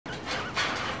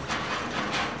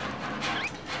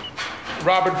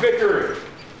Robert Vickery.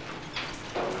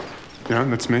 Yeah,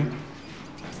 that's me.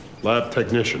 Lab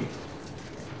technician.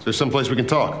 Is there someplace we can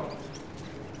talk?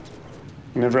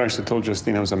 I never actually told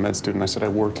Justine I was a med student. I said I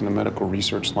worked in a medical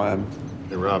research lab.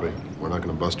 Hey, Robbie, we're not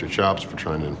gonna bust your chops for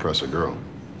trying to impress a girl.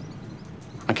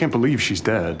 I can't believe she's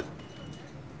dead.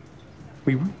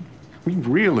 We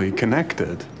really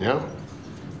connected. Yeah?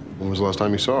 When was the last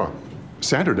time you saw her?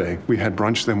 Saturday. We had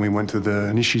brunch, then we went to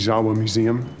the Nishizawa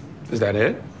Museum. Is that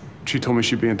it? She told me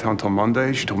she'd be in town till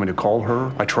Monday. She told me to call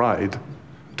her. I tried.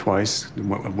 Twice. It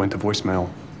went to voicemail.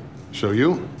 So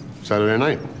you? Saturday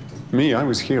night? Me, I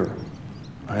was here.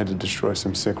 I had to destroy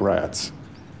some sick rats.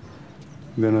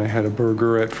 Then I had a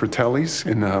burger at Fratelli's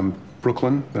in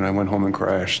Brooklyn. Then I went home and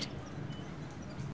crashed.